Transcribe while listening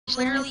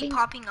I literally think.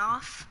 popping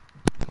off.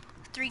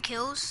 3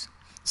 kills.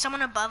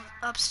 Someone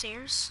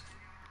upstairs.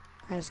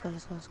 Alright, let's go,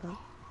 let's go, let's go. I'm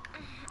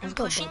Let's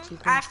go, pushing. Betsy.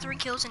 I Come have 3 on.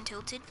 kills in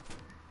tilted.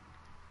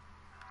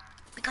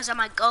 Because I'm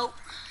a goat.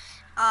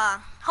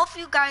 Hope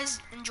you guys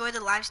enjoy the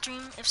live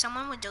stream. If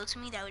someone would donate to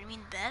me, that would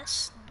mean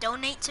best.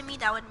 Donate to me,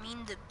 that would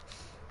mean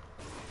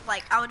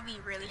I would be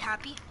really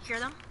happy. Hear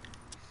them?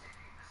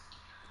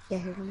 Yeah,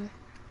 here, come here.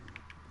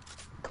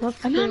 Come up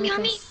I'm here on me, with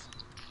on me. us.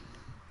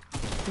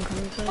 I'm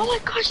coming for Oh you. my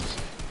gosh.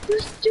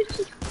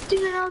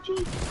 Dude, an LG.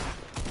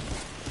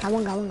 Got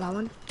one, got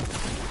one.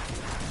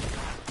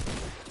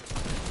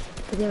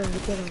 Get the other one,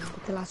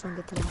 get the last one,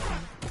 get the last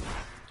one.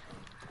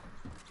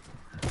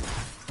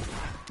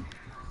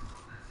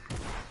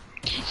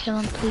 Can I kill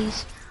him,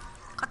 please?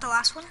 Got the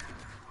last one.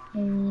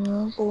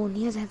 Oh, and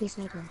he has a heavy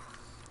sniper.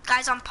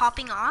 Guys, I'm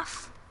popping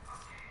off.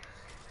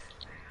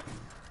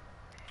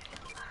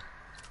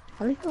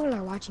 How many people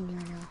are watching you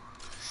right now?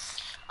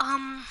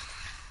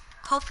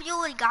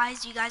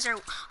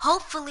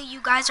 Hopefully you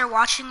guys are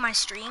watching my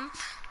stream.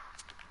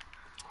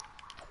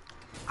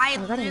 I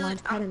got a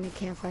launch pad and a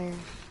campfire.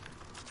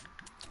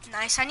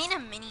 Nice. I need a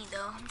mini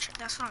though.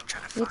 That's what I'm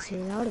trying to Me find.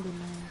 too, that would have been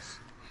nice.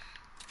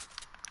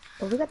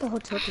 But we got the whole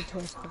tilted to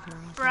ourselves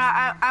now.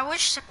 Bruh, I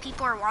wish that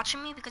people are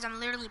watching me because I'm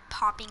literally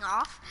popping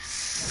off.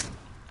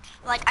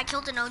 Like, I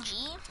killed an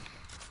OG.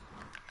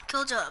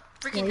 Killed a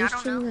freaking, Yeah, I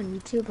don't know. on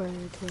YouTube or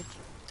on Twitch?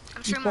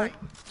 I'm streaming on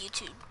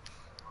YouTube.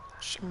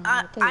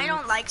 I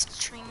don't like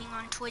streaming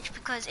on Twitch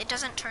because it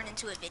doesn't turn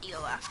into a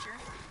video after.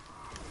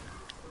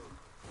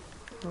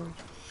 Oh.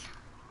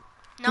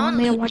 No one want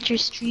me to watch your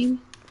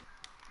stream?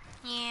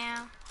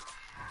 Yeah.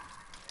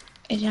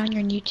 Is it on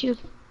your YouTube?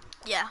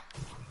 Yeah.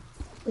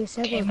 We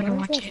said Okay, I'm we're gonna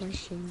going to watch it. my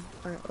stream.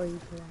 Or you can watch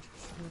your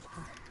stream as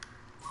well.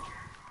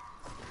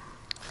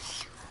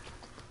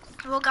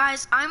 Well,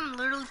 guys, I'm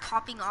literally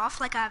popping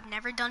off like I've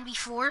never done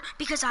before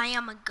because I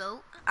am a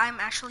goat. I'm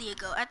actually a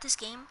goat at this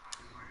game.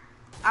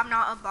 I'm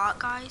not a bot,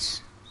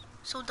 guys.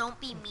 So don't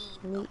be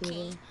mean,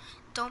 okay?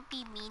 Don't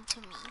be mean to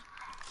me.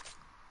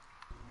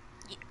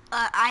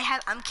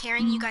 I'm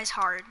carrying you guys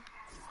hard.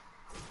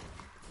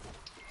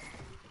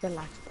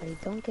 Relax, buddy.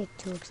 Don't get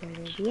too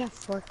excited. We have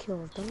 4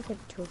 kills. Don't get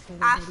too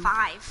excited. I have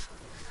buddy. 5.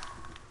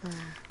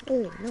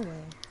 Wait, no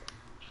way.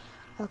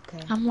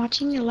 Okay. I'm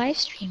watching your live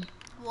stream.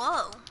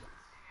 Whoa.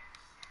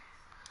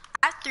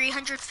 I have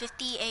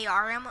 350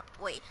 AR ammo.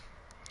 Wait.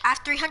 I have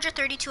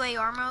 332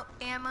 AR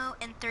ammo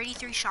and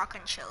 33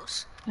 shotgun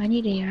shells. I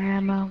need AR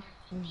ammo.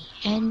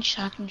 And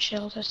shotgun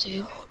shells, that's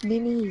it.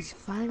 Minis,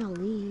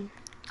 finally.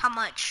 How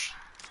much?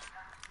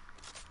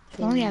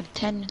 I only have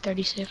 10 and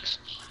 36.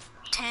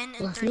 10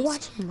 Well, and if you're 30.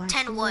 watching my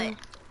 10 stream, what?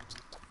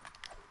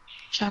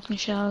 Shotgun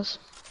shells.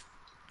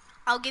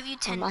 I'll give you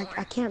 10 more.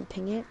 I can't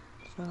ping it.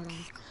 So hold on.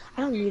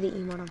 I don't need to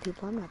emote on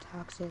people. I'm not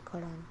toxic.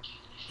 Hold on.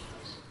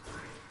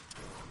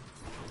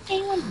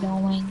 Anyone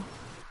knowing?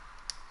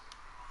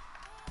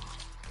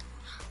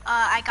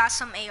 I got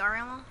some AR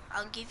ammo.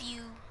 I'll give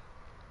you.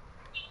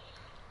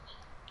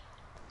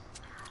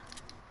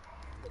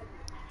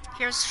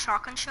 Here's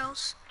shotgun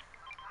shells.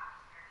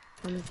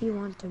 If you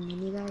want the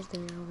mini guys,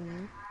 they're over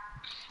there.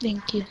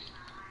 Thank you.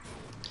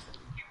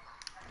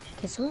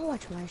 Can someone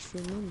watch my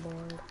stream? I'm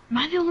bored. Am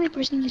I the only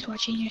person who's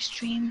watching your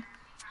stream?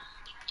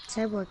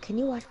 Cyborg, can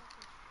you watch?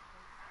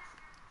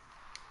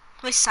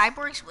 Wait,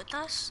 Cyborg's with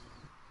us?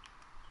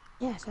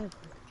 Yeah, Cyborg.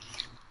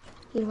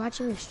 He's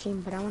watching your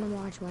stream, but I want him to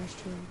watch my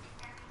stream.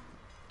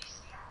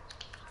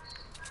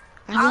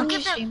 I'll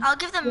give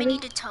the mini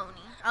to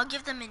Tony. I'll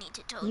give the mini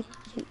to Tony.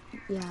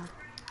 Yeah.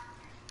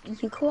 You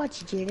can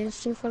watch Jaden's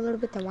stream for a little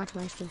bit, then watch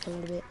my stream for a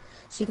little bit,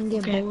 so you can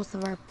get both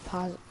of our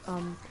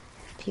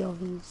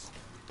POVs.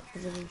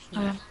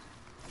 Okay.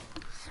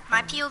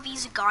 My POV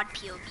is a god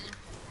POV.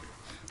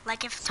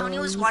 Like if Tony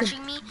was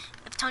watching me,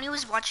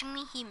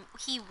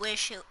 he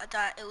wish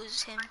that it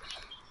was him.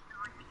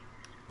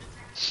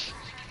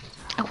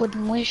 I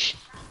wouldn't wish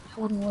it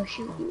were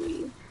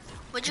you.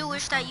 Would you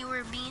wish that you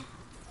were me?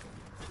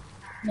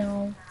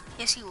 No.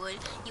 Yes, you would.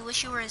 You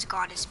wish you were as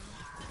god as me.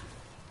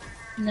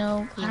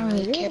 No, I don't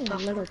really care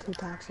about a little too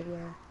toxic,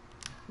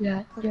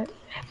 yeah.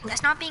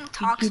 That's not being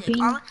toxic.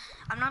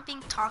 I'm not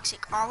being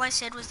toxic. All I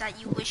said was that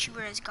you wish you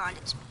were as god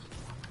as me.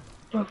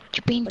 Bro,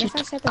 you're being too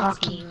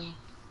cocky.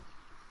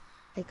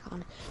 Like,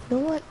 you know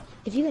what?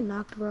 If you get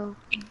knocked, bro,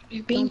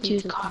 You're being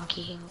too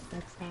cocky. Bro.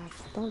 That's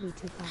facts. Don't be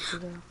too cocky,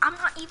 bro. I'm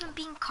not even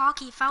being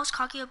cocky. If I was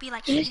cocky, I'd be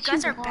like, you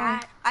guys are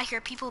bad. I hear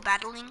people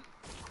battling.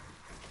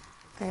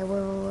 Alright,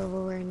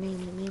 where,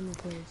 name the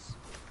place.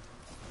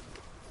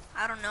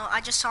 I don't know.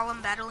 I just saw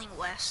them battling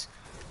Wes.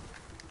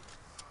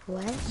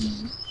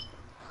 Wes?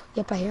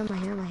 Yep, I hear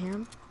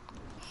him.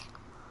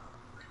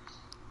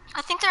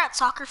 I think they're at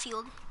soccer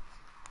field.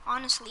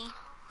 Honestly.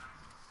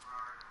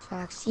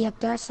 Facts. Yep,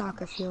 they're at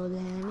soccer field,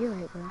 and you're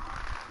right, bro.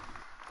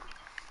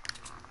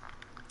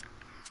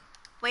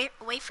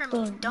 Wait for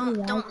me.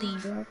 Don't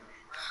leave.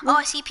 Oh,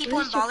 I see people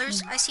in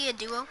ballers. I see a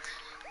duo.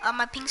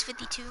 My ping's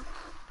 52.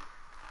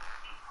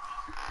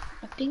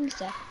 My ping's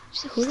that.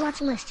 Who's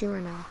watching my stream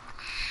right now?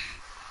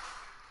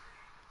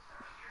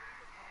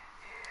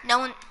 No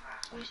one.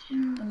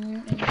 And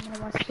I'm gonna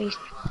watch Space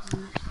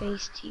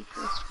T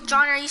full screen.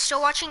 John, are you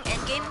still watching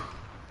Endgame?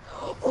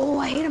 Oh,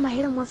 I hit him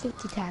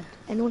 150 tagged.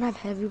 Anyone have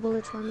heavy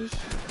bullets for me?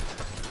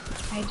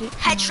 I did.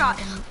 Headshot.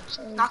 No, I don't.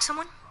 Sorry. Knock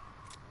someone.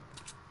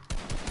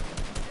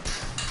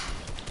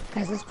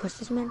 Guys, let's push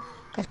this man.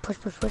 Guys, push.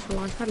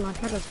 Launch pad,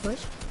 let's push.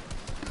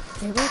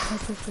 There we go,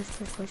 push.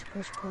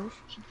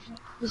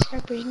 This guy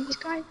pushing this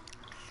guy.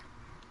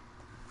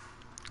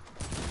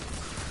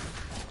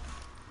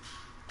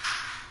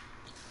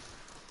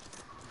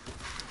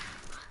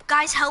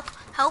 Guys, help.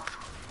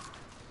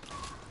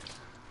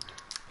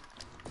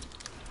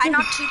 I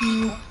knocked 2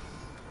 people.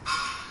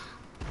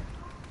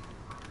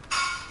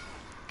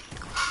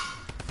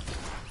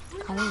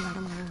 Got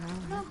him.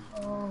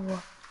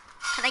 Oh,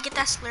 Can I get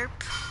that slurp?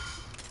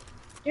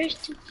 there's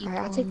 2 people.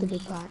 Alright, I'll take the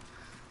big pot.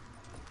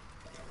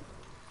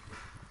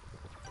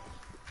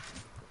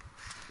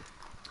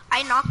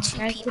 I knocked 2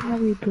 Guys, get people.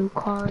 my blue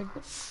card.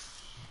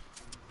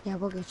 Yeah,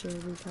 we'll get you a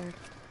blue card.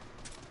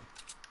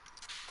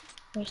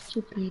 There's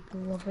 2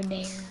 people over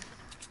there.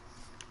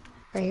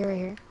 Right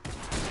here.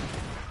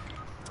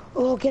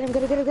 Oh, get him.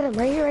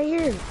 Right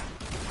here.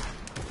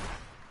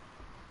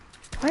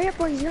 Hurry up,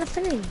 boy, he's gonna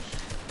finish.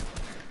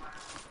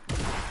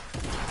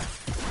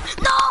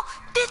 No!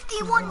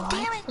 51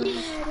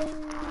 damage!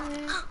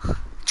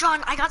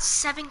 John, I got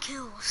 7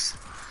 kills.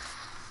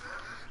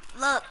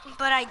 Look,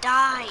 but I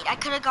died. I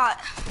could've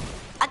got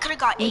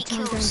 8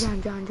 kills.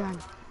 John.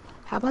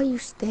 How about you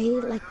stay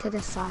like to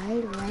the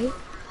side, right?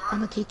 I'm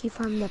gonna kick you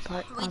from the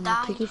part. We I'm gonna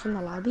died. kick you from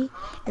the lobby,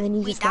 and then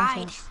you We just watch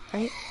died. us,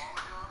 right?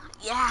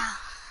 Yeah.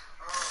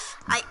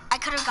 I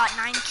could've got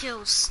 9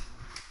 kills.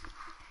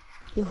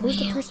 Yo, who's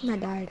the person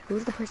that died?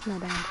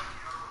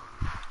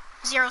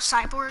 0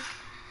 cyborg.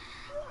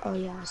 Oh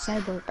yeah,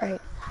 Cyborg.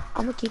 Alright,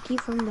 I'm gonna kick you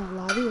from the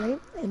lobby, right?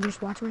 And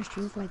just watch my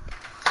stream for like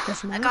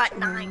this much. I got and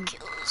 9 then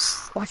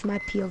kills. Watch my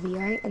POV,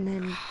 right? And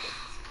then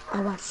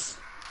I'll watch.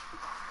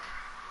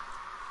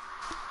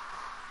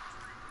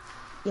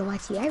 Yo,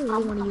 YT, I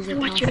really want to use your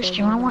account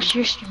for I watch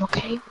your stream,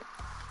 okay?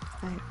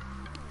 Alright.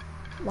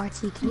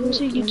 YT, can you What's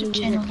your let me YouTube use your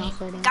channel account name?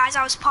 for a day? Guys,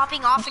 I was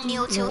popping off and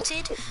Neo No,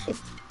 tilted.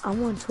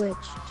 I'm on Twitch.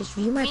 Just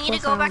view my We need to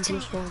profile go back on to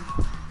PS4.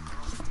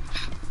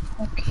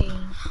 Okay.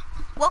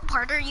 What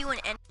part are you in?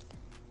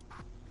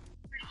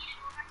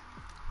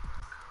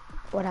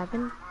 What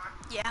happened?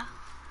 Yeah.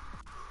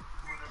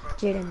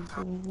 Jaden,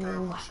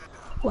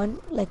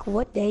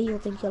 what day you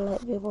think you'll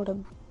be able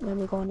to let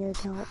me go on your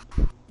account?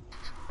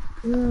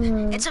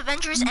 It's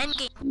Avengers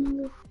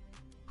Endgame.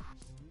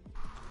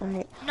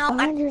 Alright. No,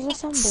 Avengers I'm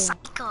Assemble.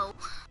 psycho.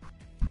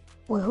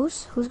 Wait,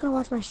 who's gonna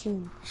watch my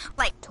stream?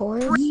 Like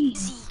Taurus?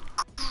 crazy.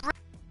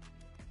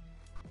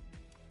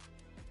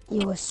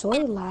 Yo, is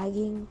Soy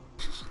lagging?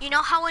 You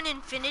know how in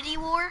Infinity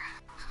War,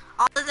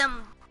 all of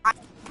them died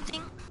and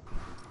everything?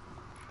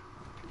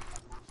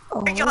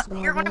 Oh,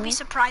 You're gonna be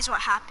surprised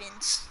what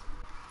happens.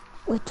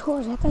 Wait,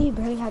 Taurus, I thought you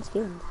barely had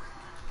skins.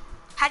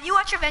 Have you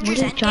watched Avengers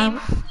What is Endgame?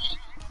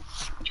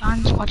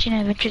 John's watching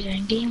Avengers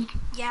Endgame?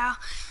 Yeah.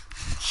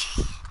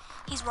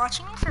 He's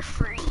watching it for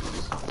free.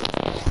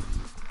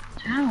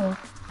 How?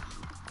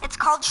 It's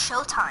called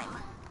Showtime.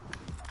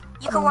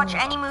 You can watch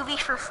any movie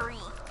for free.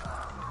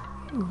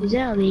 Is that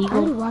I already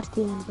illegal? watched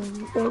the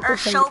ending. Or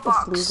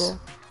Showbox. It's legal.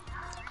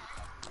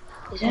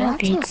 Is Do I that have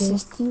to illegal?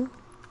 assist you?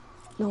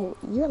 No,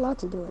 you're allowed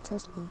to do it,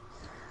 trust me.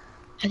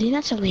 I think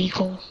that's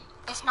illegal.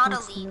 It's not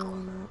That's illegal.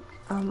 really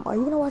not. Are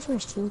you gonna watch my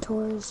stream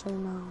tours or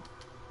no?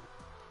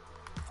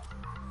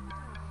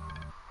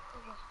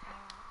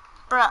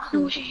 Bruh, No,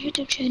 what your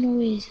YouTube channel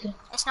is?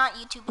 it's not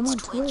YouTube, I'm it's on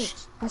Twitch. Twitch.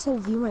 I said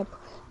view my.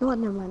 No,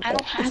 never mind. I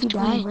don't If have you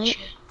die, Twitch. right?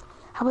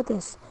 How about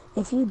this?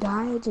 If you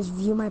die, just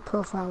view my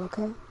profile,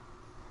 okay?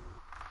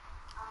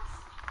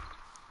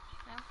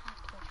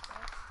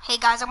 Hey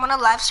guys, I'm gonna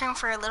live stream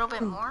for a little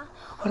bit more.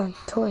 Hold on,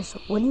 Taurus.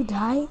 When you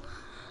die,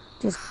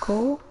 just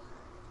go.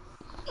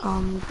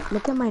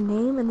 Look at my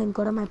name and then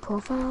go to my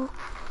profile,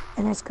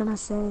 and it's gonna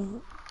say.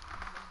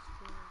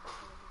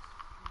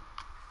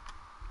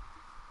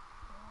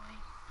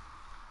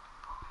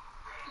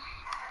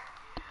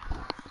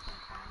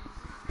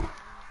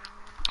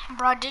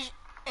 Bro,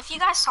 if you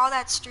guys saw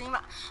that stream,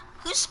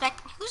 who's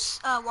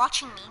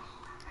watching me?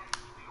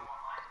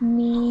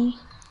 Me.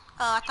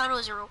 I thought it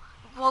was a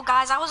well,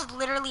 guys, I was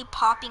literally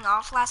popping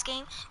off last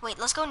game. Wait,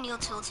 let's go Neil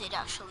Tilted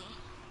actually.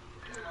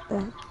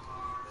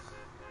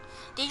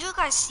 Did you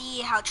guys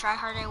see how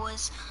tryhard I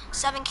was?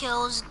 7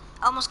 kills,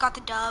 almost got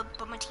the dub,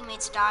 but my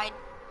teammates died.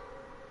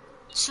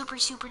 Super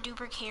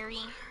duper carry.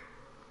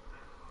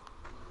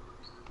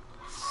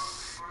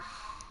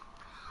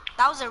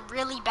 That was a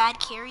really bad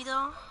carry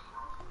though.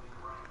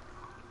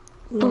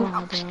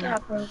 Yeah, bro.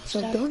 Stop, bro. So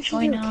Stop. don't say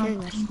Join you're up.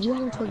 carrying us. You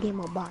went into a game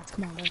of bots.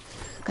 Come on, bro.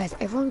 Guys,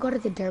 everyone go to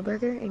the Durr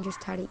Burger and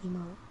just try to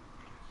emote.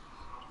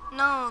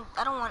 No,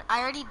 I don't want.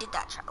 I already did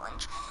that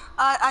challenge.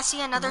 I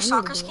see another I need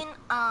soccer to do it. skin.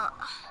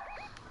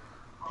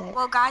 But,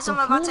 Well, guys, I'm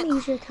can about you let me to.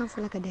 use your account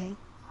for like a day?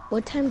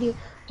 What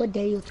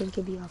day you think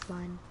you'll be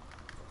offline?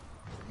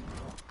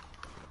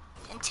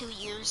 In 2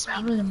 years,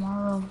 Probably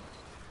tomorrow.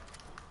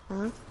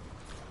 Huh?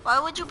 Why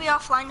would you be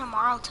offline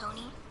tomorrow,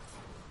 Tony?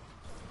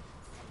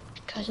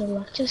 Because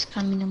Alexa's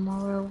coming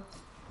tomorrow.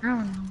 I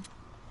don't know.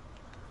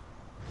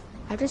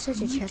 I just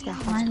searched a Might chest be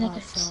at mine like hotspot,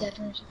 at so 7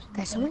 or something guys,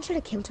 like someone that. should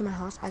have came to my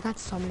house. I got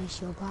so many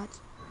shield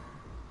pots.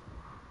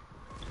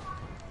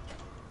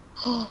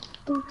 Oh,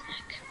 boot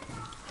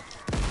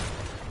neck.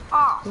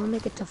 Oh, We'll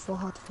make it to full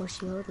health, full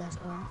shield. Let's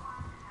go.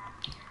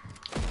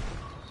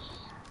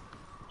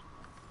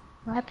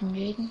 What happened,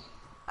 Jaden?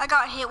 I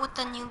got hit with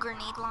the new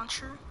grenade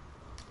launcher.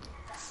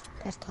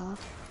 That's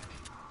tough.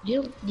 Do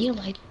you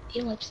like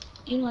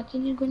the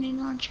new grenade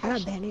launcher? I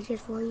got bandages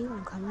for you.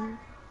 I'm coming.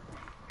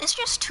 It's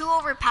just too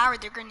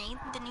overpowered.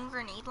 The new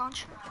grenade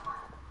launcher.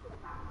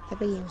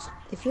 Epic Games.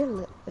 If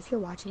you're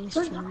watching this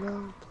stream,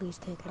 bro, please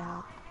take it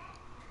out.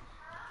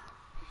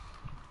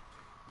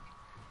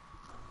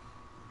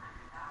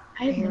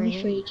 I have Right money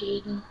here. for you,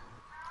 Jaden.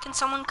 Can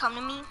someone come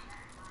to me?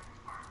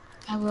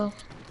 I will.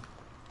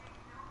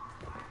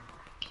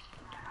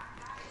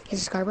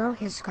 Here's a scar, bro.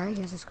 Here's a scar.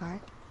 Here's a scar.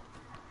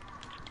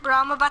 Bro,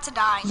 I'm about to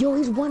die. Yo,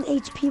 he's 1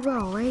 HP,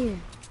 bro. Right here.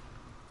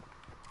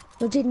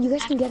 No, Jaden, you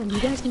guys can get him. You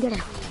guys can get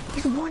him.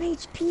 He's 1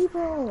 HP,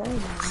 bro. Oh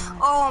my god.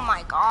 Oh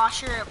my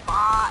gosh, you're a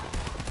bot.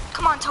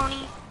 Come on,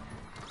 Tony.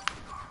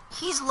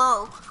 He's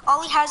low.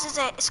 All he has is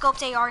a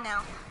scoped AR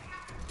now.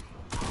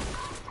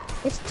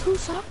 It's 2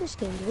 soccer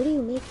skins. What are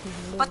you making?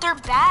 Bro? But they're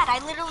bad.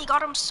 I literally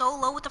got him so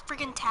low with a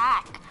friggin'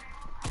 tack.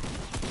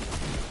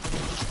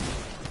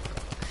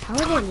 How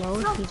are they low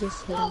if you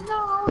just hit Oh them? no,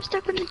 I was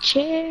stuck in the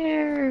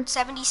chair.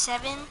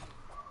 77,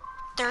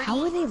 30. How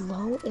are they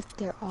low if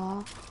they're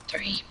all...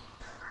 3.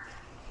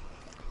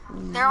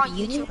 They're all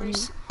You didn't-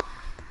 YouTubers.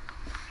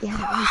 Yeah,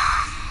 like,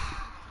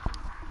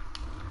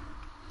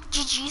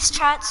 GG's,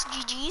 chats.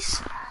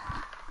 GG's.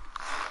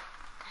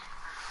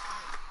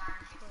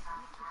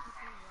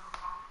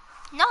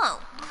 No.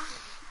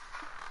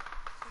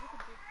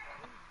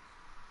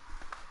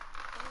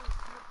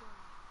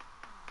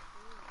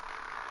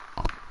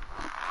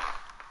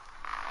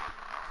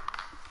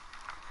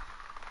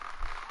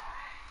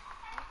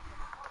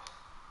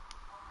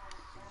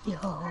 yo,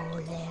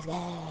 let's go.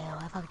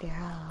 I fucked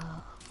her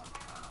up.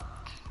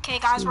 Okay,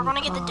 guys, we're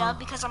gonna get the dub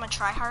because I'm a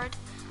tryhard.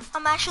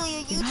 I'm actually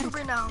a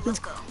YouTuber now. Let's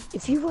go.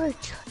 If you were a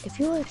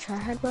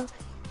tryhard, bro,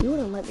 you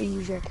wouldn't let me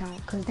use your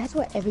account, cause that's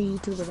what every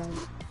YouTuber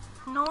does.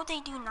 No, they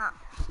do not.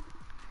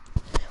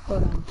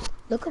 Hold on.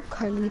 Look up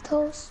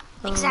Carlitos.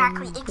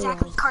 Exactly, who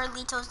exactly. else?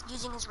 Carlitos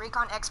using his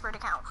Raycon expert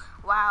account.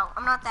 Wow,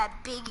 I'm not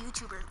that big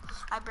YouTuber.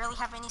 I barely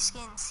have any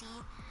skins, see?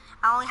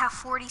 I only have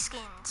 40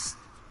 skins.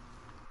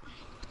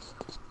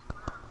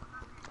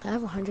 I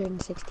have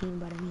 116,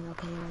 but I mean,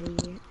 okay,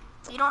 right here.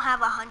 You don't have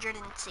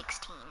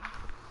 116.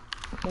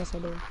 Yes, I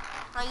do.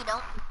 No, you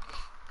don't.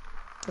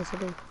 Yes, I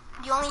do.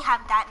 You only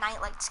have that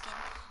nightlight skin.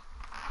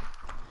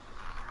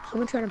 How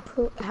much trying to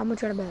prove? How much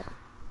trying to bet?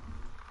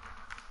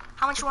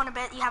 How much you want to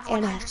bet you have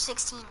And,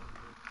 116?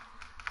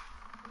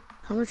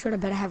 How much trying to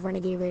bet I have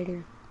Renegade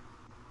Raider?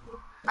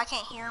 I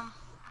can't hear him.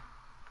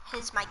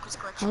 His mic was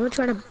glitching. How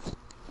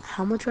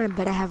much trying to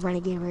bet I have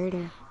Renegade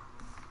Raider?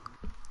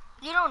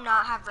 You do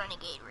not have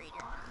Renegade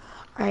Raider.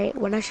 Alright,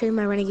 when I show you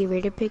my Renegade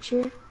Raider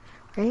picture,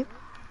 right?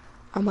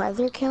 On my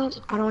other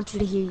account, I don't want you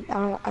to hear.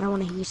 I don't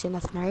want to hear you say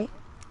nothing, right?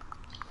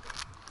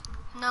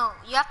 No,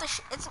 you have to.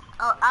 It's.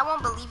 I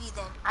won't believe you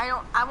then.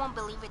 I won't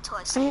believe it till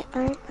I see it.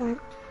 Alright.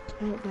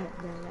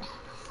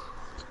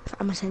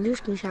 I'm gonna send you a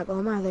screenshot. Go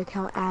on my other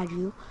account, add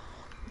you.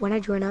 When I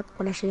join up,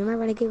 when I show you my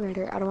Renegade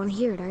Raider, I don't want to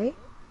hear it, alright?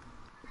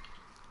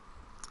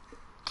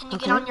 Can you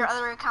get Okay. on your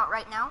other account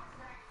right now?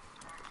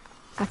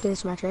 After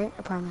this match, right?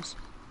 I promise.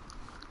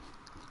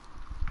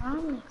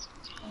 Okay.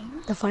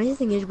 The funny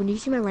thing is, when you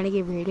see my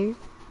Renegade Raider,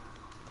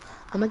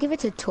 I'm gonna give it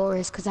to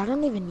Taurus, because I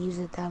don't even use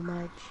it that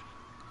much.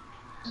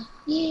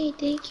 Yay,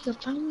 thank you. I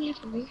finally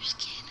have a rare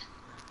skin.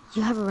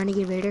 You have a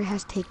Renegade Raider,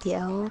 has Take the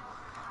L.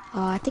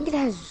 I think it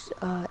has,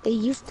 it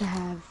used to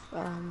have,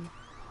 I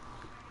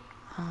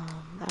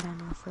don't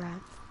know, I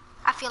forgot.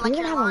 I feel But like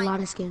you're you're gonna have a lying. lot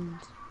of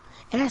skins.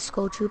 It has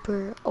Skull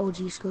Trooper,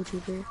 OG Skull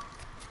Trooper.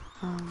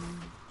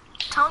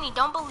 Tony,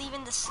 don't believe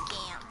in the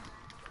scam.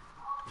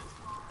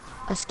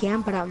 A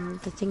scam, but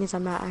the thing is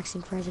I'm not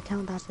asking for his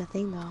account, that's the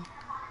thing though.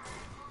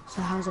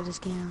 So how's it a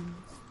scam?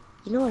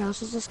 You know what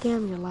else is a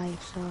scam? Your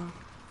life, so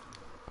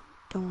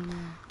don't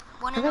wanna.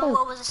 Wanna I got know a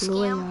what was a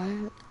blue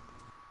scam?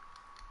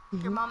 AR.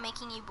 Your mom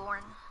making you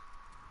born.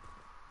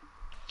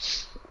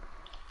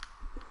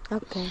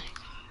 Okay.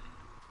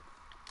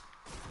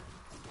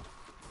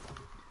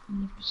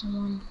 For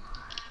someone.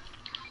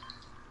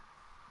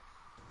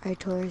 Alright,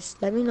 Taurus,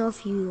 let me know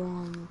if you,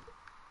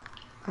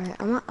 alright,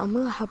 I'm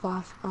gonna hop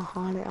off on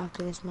Haunted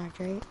after this match,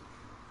 right?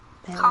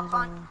 Bet Hop was,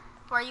 on.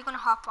 Where are you gonna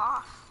hop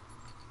off?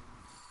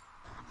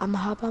 I'm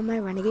gonna hop on my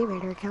Renegade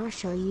Raider account,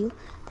 show you,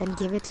 then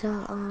give it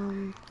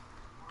to,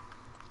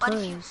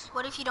 Taurus.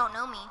 What if you don't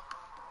know me?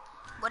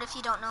 What if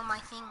you don't know my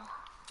thing?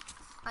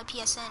 My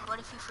PSN, what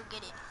if you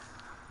forget it?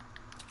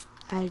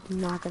 I'm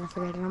not gonna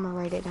forget it, I'm gonna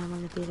write it down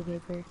on a piece of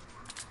paper.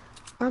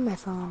 Or on my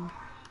phone.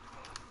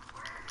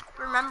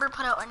 Remember,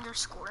 put an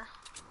underscore.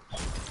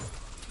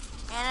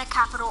 And a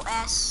capital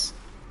S.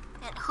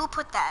 And who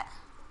put that?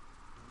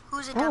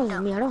 Who's a That dum wasn't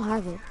dum? me. I don't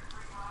have it.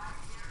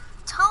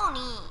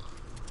 Tony.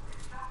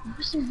 It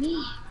wasn't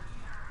me.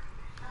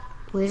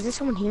 Wait, is there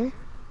someone here?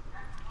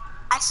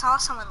 I saw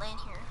someone laying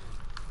here.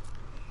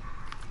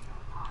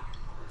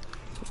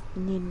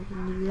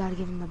 You gotta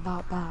give him the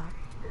bop bop.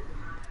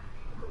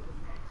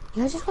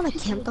 You guys just want to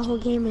This is camp a the whole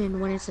game. game,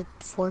 and when it's a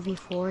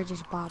 4v4,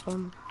 just bop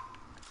them.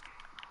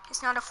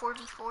 It's not a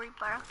 4v4,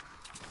 bro.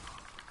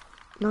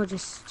 No,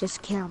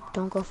 just camp.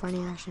 Don't go for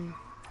any action.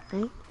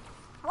 Right?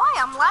 Why?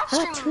 I'm live I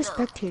got streaming 2 though.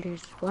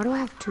 spectators. Why do I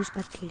have 2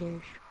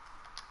 spectators?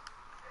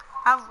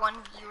 I have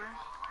 1 viewer.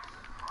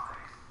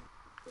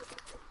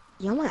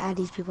 Yeah, I'm gonna add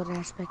these people that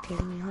are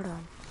spectating me. Hold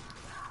on.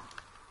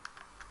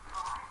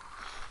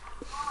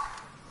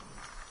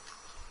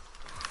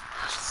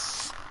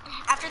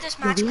 After this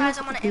Yeah, match, we guys,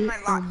 have I'm gonna end we my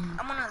live.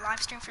 I'm gonna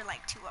live stream for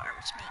like 2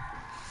 hours, mate.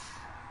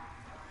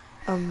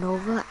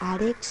 Nova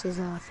Addicts is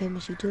a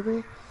famous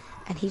YouTuber,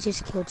 and he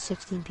just killed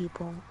 16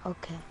 people.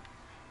 Okay,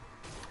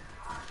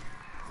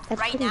 that's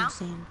Right pretty now?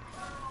 insane.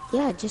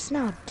 Yeah, just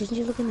now. Didn't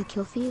you look in the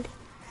kill feed?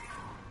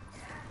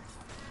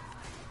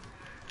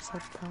 So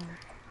dumb.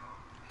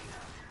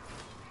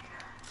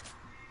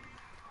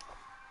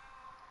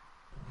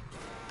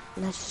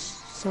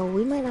 So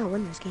we might not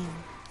win this game.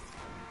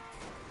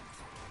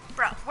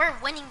 Bro, we're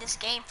winning this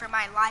game for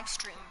my live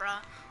stream, bro.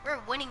 We're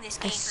winning this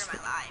I game for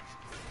my live.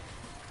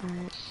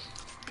 Alright.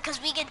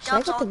 Because we get Should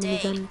I dubs get all the day.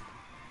 minigun?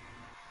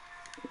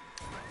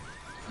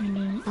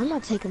 And I'm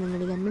not taking the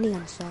minigun.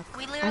 Miniguns suck.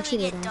 We literally Actually,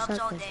 they get don't dubs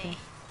suck all this day. way.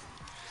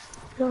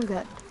 You don't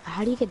get.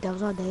 How do you get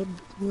dubs all day?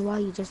 Meanwhile,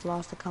 you just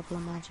lost a couple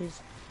of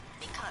matches.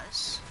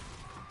 Because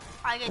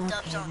I get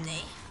dubs Okay, all then.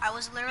 day. I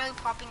was literally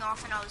popping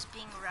off and I was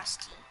being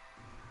rusty.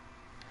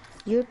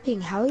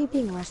 How are you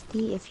being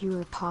rusty if you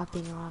were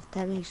popping off?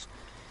 That makes.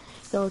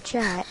 Yo,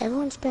 chat.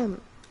 Everyone spam.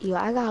 Yo,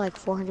 I got like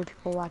 400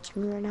 people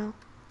watching me right now.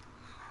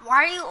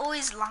 Why are you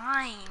always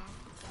lying?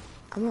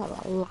 I'm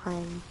not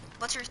lying.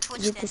 What's your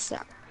Twitch Get then? this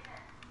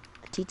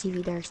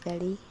TTV Dark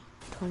Steady,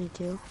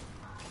 22.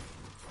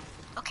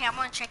 Okay, I'm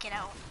gonna check it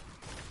out.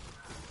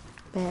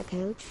 Bad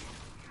coach.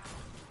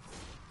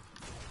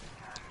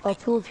 Oh,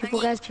 people,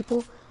 Honey, guys,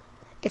 people.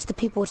 It's the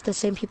people. It's the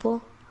same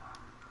people.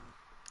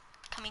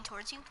 coming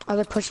towards you. Are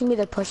they pushing me?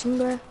 They're pushing me,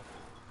 bro.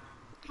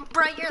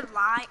 Bro,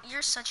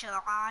 you're such a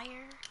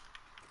liar.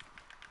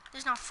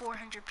 There's not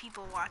 400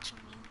 people watching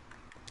you.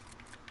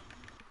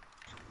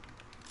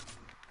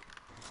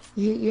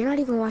 You're not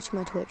even watching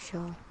my Twitch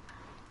show.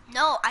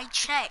 No, I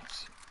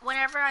checked.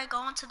 Whenever I go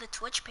onto the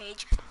Twitch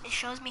page, it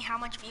shows me how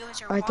much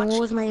viewers are Alright, then what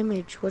was watching. my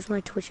image? What's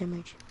my Twitch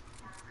image?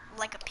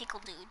 Like a pickle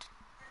dude.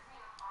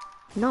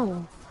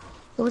 No,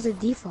 it was a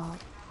default.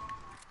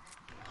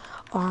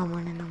 Oh, I'm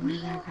running.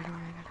 I got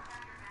it.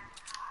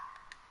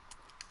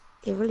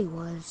 It really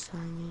was. I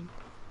mean,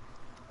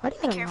 why do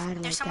you Be gotta careful. lie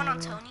There's like someone that, on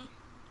bro? Tony.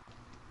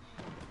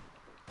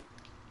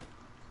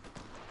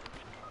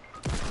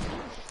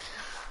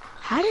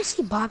 How does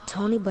he bop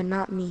Tony but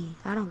not me?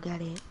 I don't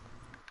get it.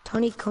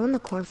 Tony, come in the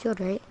cornfield,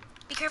 right?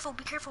 Be careful,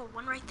 be careful.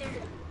 One right there.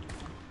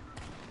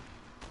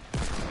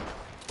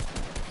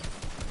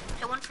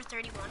 Hit one for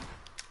 31.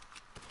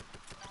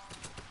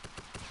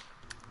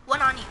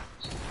 One on you.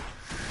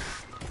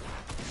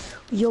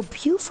 Yo,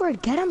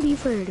 Buford, get him,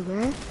 Buford,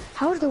 bro.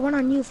 How is there one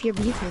on you if you're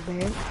Buford,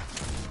 bro?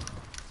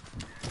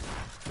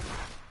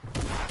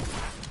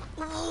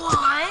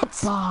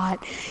 What?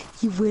 Bot,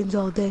 he wins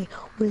all day,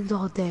 wins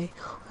all day,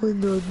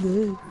 wins all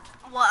day.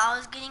 Well, I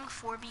was getting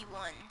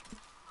 4v1.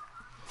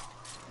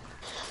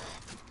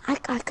 I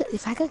could,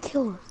 if I could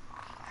kill,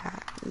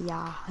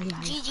 yeah.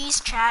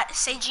 GG's chat.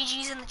 Say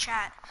GG's in the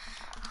chat.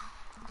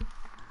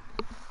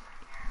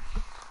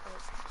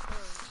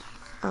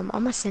 I'm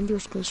gonna send you a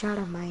screenshot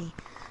of my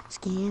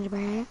skins,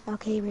 bro.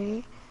 Okay,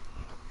 bro.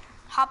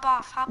 Hop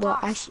off, hop Well,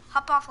 off. actually,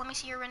 Hop off, let me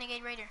see your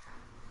Renegade Raider.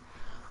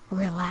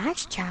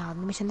 relax, child.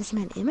 Let me send this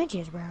man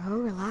images, bro.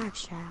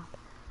 Relax, child.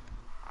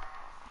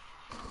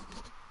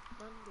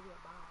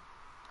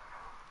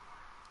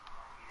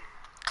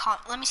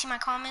 Let me see my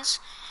comments.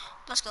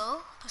 Let's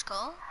go, let's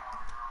go.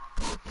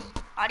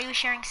 Audio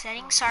sharing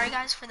settings. Sorry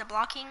guys for the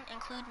blocking.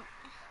 Include.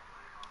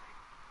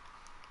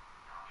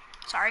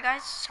 Sorry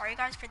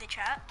guys for the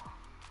chat.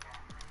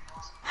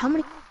 How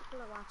many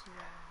people are watching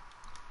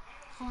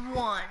right now?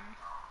 One.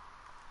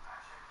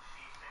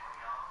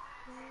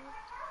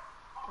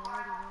 I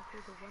already know who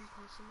the one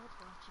person that's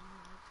watching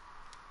is.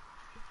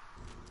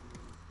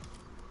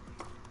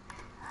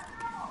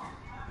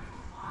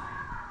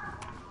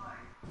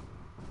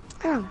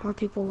 I got more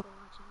people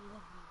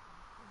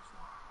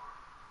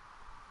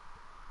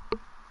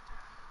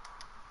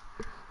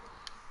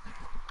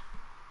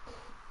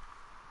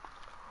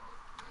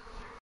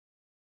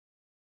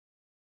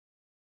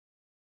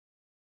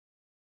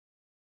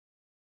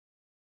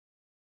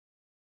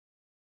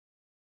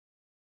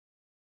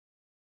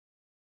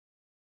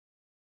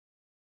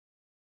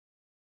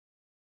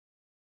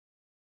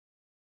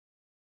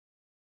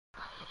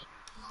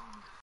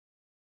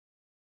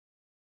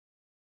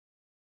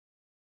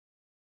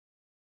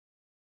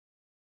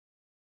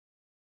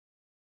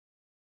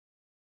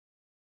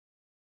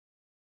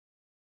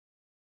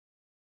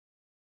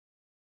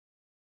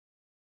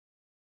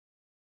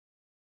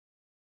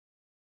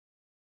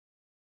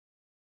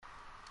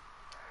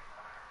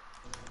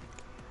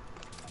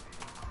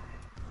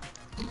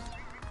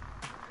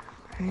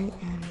right?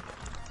 And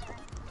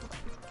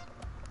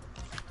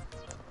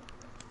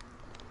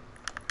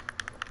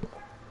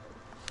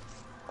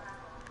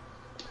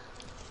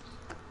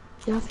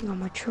you don't think I'm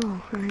mature,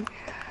 right?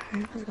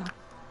 Alright, let's go.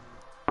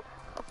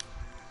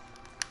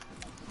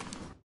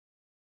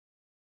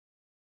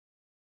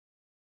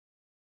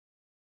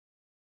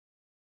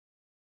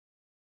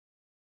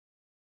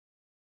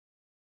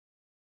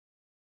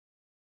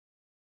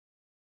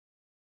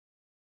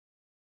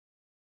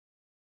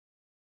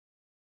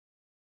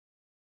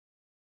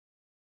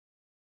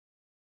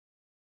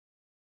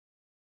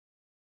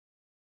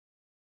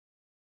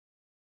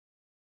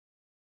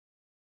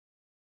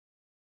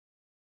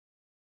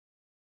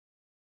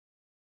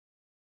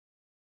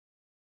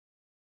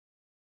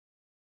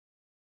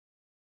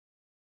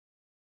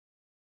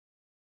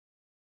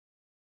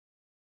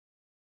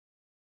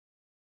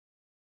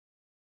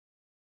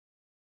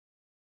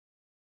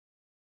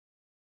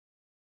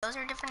 Those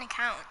are different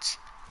accounts.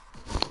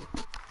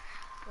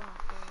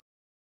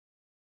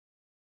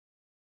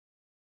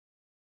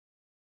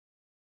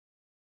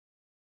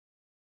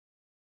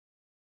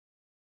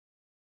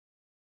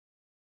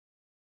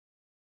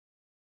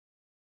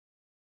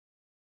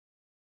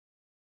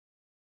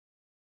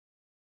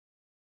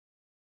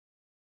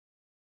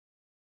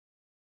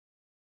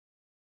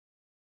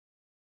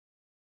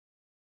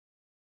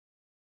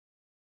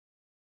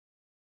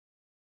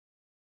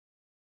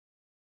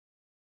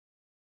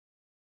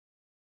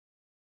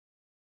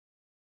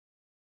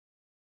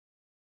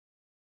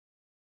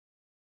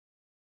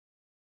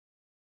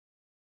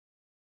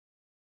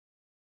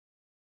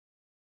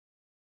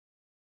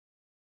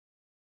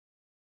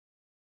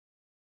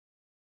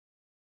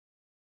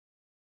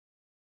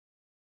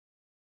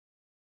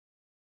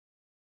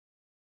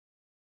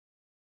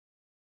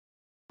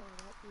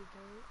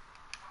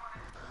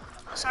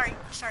 Oh, sorry,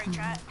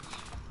 chat.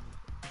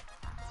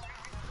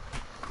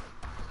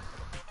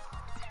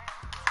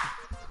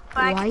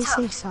 But I Why could you tell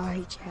say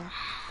sorry, Chad?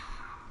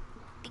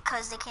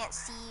 because they can't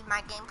see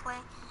my gameplay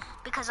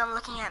because I'm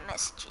looking at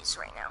messages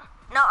right now.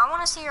 No, I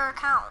want to see your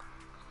account.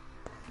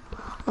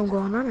 I'm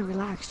going on and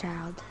relax,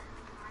 child.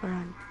 Hold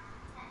on.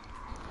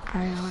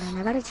 Alright, hold on.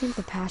 I gotta change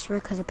the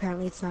password because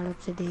apparently it's not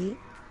up to date.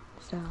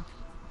 So,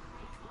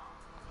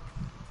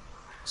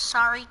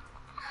 Sorry.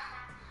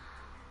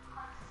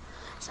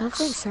 stop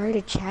saying sorry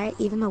to chat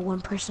even though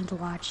one person's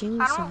watching.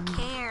 I So, don't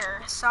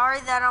care. Sorry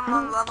that I'm I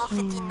on don't level care.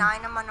 59.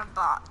 I'm on a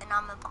bot, and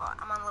I'm a bot.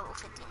 I'm on level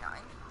 59.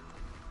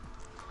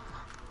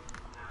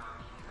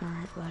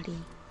 Alright, buddy.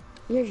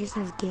 You're just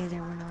as gay as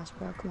everyone else,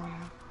 bro. Come on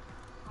now.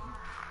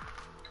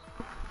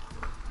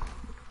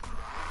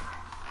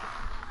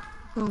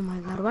 Oh my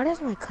god, why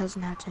does my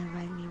cousin have to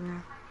invite me, bro?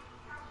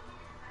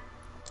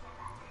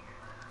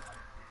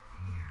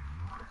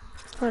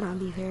 Hold on,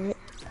 be fair.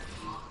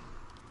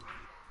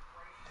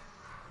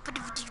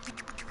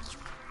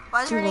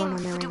 Why is I'm her going name?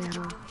 on there right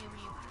now.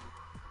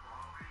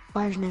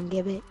 Why is your name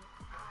Gibbet?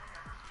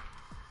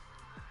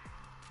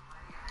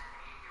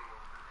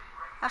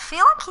 I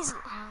feel like he's.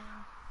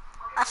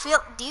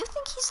 Do you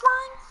think he's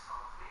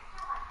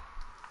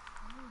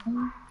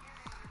lying?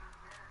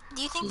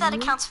 Do you think that You?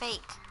 account's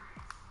fake?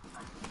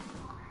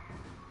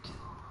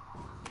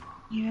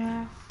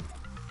 Yeah.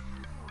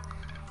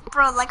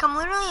 Bro, like I'm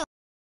literally.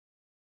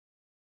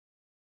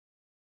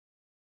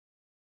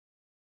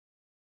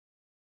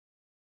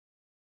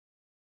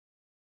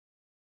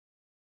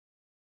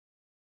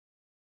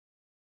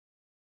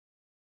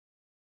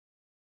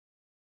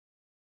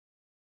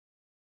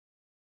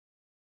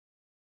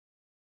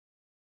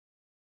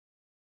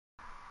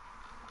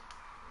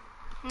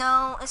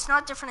 No, it's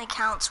not different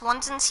accounts.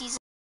 One's in season.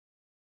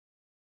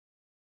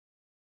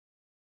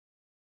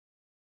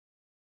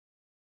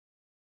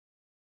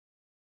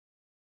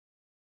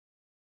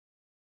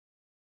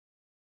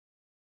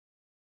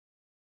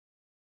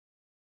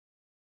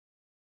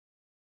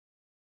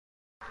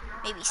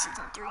 Maybe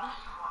season 3.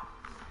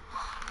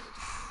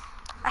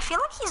 I feel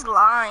like he's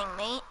lying,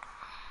 mate.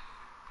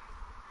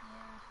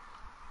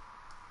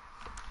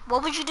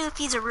 What would you do if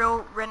he's a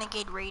real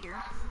renegade raider?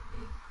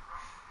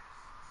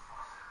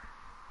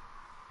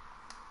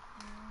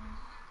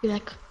 Be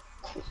like,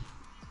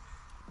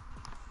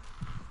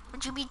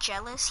 Would you be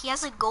jealous? He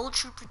has a gold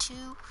trooper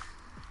too.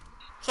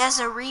 He has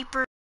a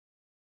reaper.